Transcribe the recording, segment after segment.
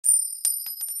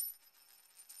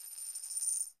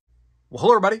Well,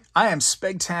 hello everybody, I am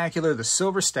Spegtacular, the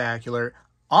Silverstacular.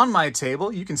 On my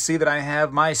table, you can see that I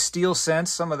have my steel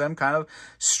cents, some of them kind of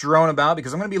strewn about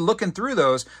because I'm going to be looking through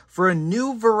those for a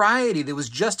new variety that was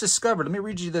just discovered. Let me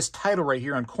read you this title right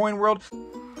here on Coin World.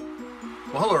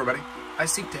 Well, hello everybody. I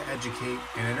seek to educate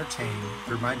and entertain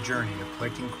through my journey of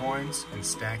collecting coins and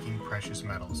stacking precious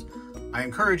metals. I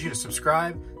encourage you to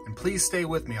subscribe and please stay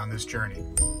with me on this journey.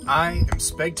 I am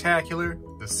Spegtacular,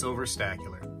 the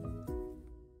Silverstacular.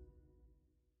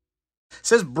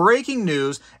 Says breaking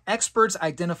news, experts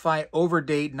identify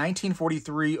overdate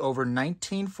 1943 over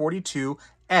 1942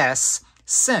 S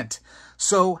cent.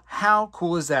 So how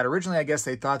cool is that? Originally, I guess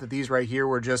they thought that these right here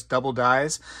were just double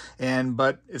dies,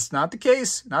 but it's not the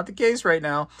case. Not the case right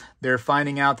now. They're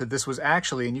finding out that this was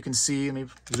actually, and you can see, let me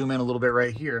zoom in a little bit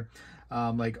right here.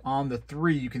 Like on the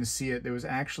 3, you can see it. There was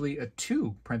actually a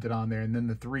 2 printed on there, and then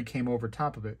the 3 came over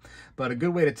top of it. But a good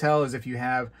way to tell is if you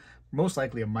have most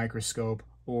likely a microscope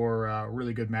or a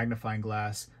really good magnifying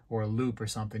glass or a loop or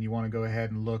something, you want to go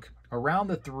ahead and look around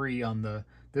the 3 on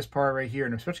this part right here,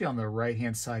 and especially on the right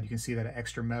hand side, you can see that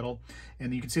extra metal,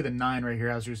 and you can see the 9 right here,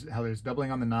 how there's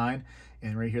doubling on the 9,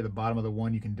 and right here the bottom of the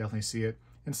 1, you can definitely see it,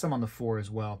 and some on the 4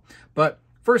 as well. But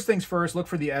first things first, look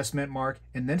for the S mint mark,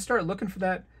 and then start looking for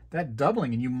that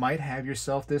doubling, and you might have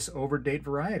yourself this overdate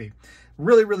variety.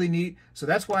 Really, really neat. So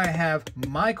that's why I have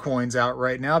my coins out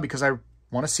right now, because I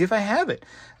want to see if I have it.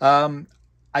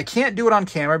 I can't do it on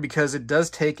camera because it does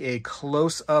take a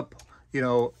close-up,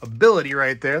 ability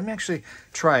right there. Let me actually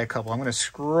try a couple. I'm going to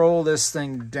scroll this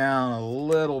thing down a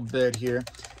little bit here.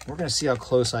 We're going to see how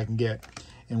close I can get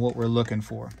and what we're looking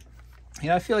for.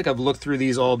 I feel like I've looked through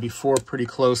these all before pretty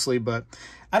closely, but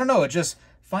I don't know. It just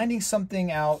finding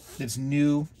something out that's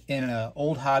new in an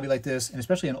old hobby like this, and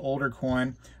especially an older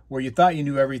coin where you thought you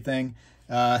knew everything,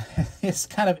 it's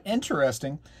kind of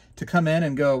interesting to come in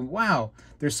and go, wow,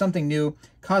 there's something new,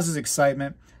 causes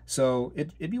excitement. So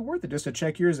it'd be worth it just to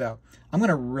check yours out. I'm going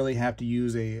to really have to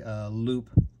use a loop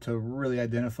to really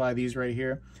identify these right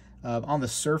here. On the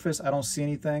surface, I don't see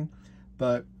anything,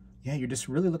 but yeah, you're just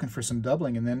really looking for some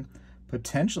doubling, and then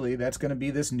potentially that's going to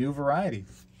be this new variety.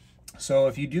 So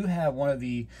if you do have one of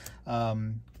the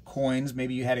coins,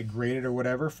 maybe you had it graded or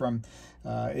whatever from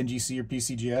NGC or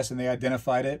PCGS, and they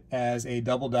identified it as a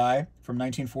double die from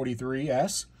 1943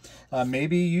 S,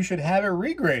 maybe you should have it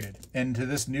regraded into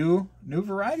this new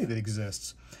variety that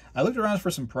exists. I looked around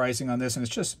for some pricing on this, and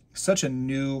it's just such a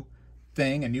new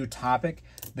thing, a new topic,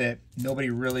 that nobody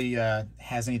really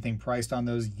has anything priced on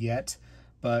those yet.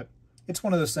 But it's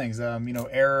one of those things,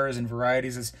 errors and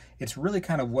varieties. It's really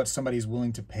kind of what somebody's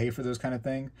willing to pay for those kind of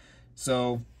thing.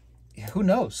 So who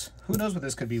knows? Who knows what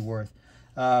this could be worth?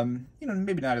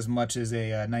 Maybe not as much as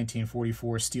a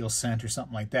 1944 steel cent or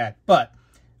something like that, but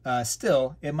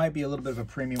still, it might be a little bit of a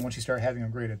premium once you start having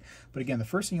them graded. But again, the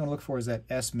first thing you want to look for is that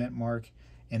S mint mark,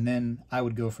 and then I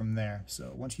would go from there.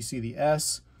 So once you see the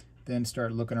S, then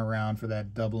start looking around for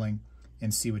that doubling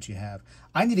and see what you have.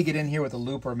 I need to get in here with a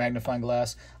loop or a magnifying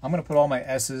glass. I'm going to put all my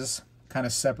S's kind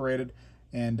of separated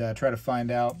and try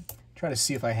to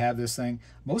see if I have this thing.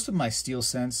 Most of my steel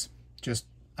cents,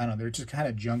 I don't know, they're just kind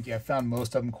of junky. I found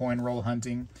most of them coin roll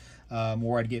hunting,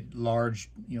 or I'd get large,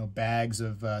 bags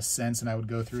of cents and I would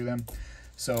go through them.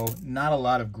 So not a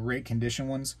lot of great condition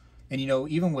ones. And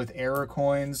even with error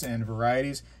coins and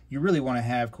varieties, you really want to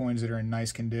have coins that are in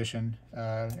nice condition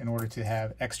in order to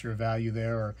have extra value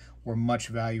there, or much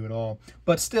value at all.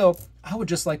 But still, I would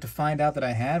just like to find out that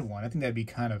I had one. I think that'd be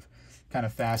kind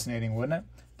of fascinating, wouldn't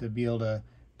it? To be able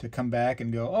to come back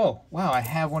and go, oh, wow, I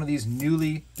have one of these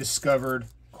newly discovered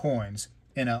coins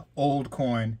in an old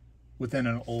coin within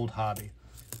an old hobby.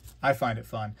 I find it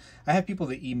fun. I have people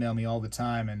that email me all the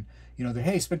time, and they're,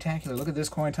 hey, Spegtacular, look at this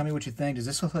coin, tell me what you think. Does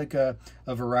this look like a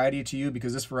variety to you?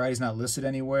 Because this variety is not listed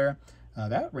anywhere.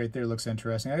 That right there looks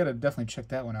interesting. I gotta definitely check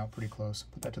that one out pretty close.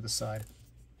 Put that to the side.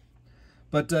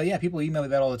 But yeah, people email me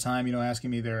that all the time,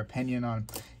 asking me their opinion on,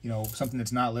 something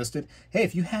that's not listed. Hey,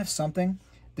 if you have something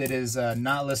that is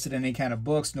not listed in any kind of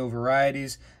books, no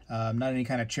varieties, not any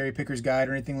kind of cherry picker's guide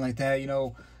or anything like that,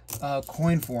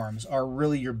 coin forums are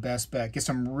really your best bet. Get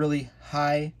some really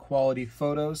high quality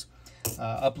photos,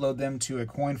 upload them to a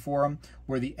coin forum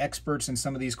where the experts in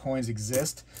some of these coins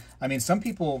exist. I mean, some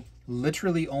people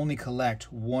literally only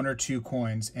collect 1 or 2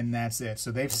 coins and that's it.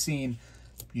 So they've seen,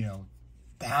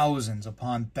 thousands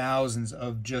upon thousands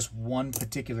of just one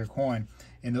particular coin.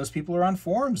 And those people are on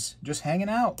forums, just hanging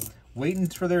out, waiting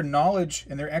for their knowledge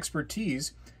and their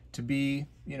expertise to be,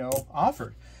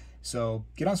 offered. So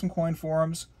get on some coin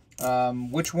forums.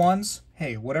 Which ones?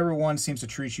 Hey, whatever one seems to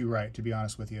treat you right, to be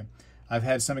honest with you. I've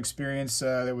had some experience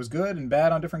that was good and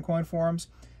bad on different coin forums,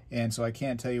 and so I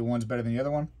can't tell you one's better than the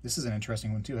other one. This is an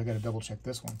interesting one too. I got to double check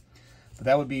this one. But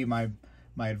that would be my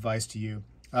advice to you.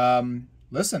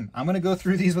 Listen, I'm going to go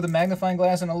through these with a magnifying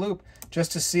glass and a loop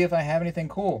just to see if I have anything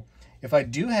cool. If I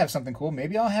do have something cool,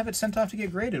 maybe I'll have it sent off to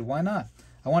get graded. Why not?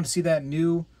 I want to see that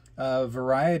new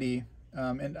variety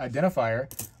and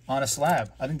identifier on a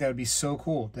slab. I think that would be so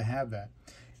cool to have that.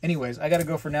 Anyways, I got to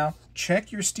go for now.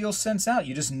 Check your steel cents out.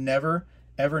 You just never,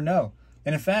 ever know.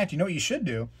 And in fact, you know what you should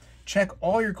do? Check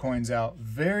all your coins out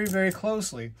very, very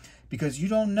closely, because you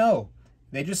don't know.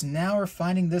 They just now are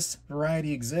finding this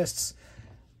variety exists.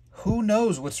 Who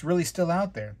knows what's really still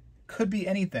out there? Could be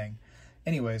anything.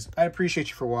 Anyways, I appreciate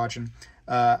you for watching.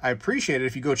 I appreciate it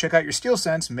if you go check out your steel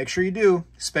cents. Make sure you do.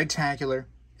 Spegtacular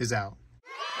is out.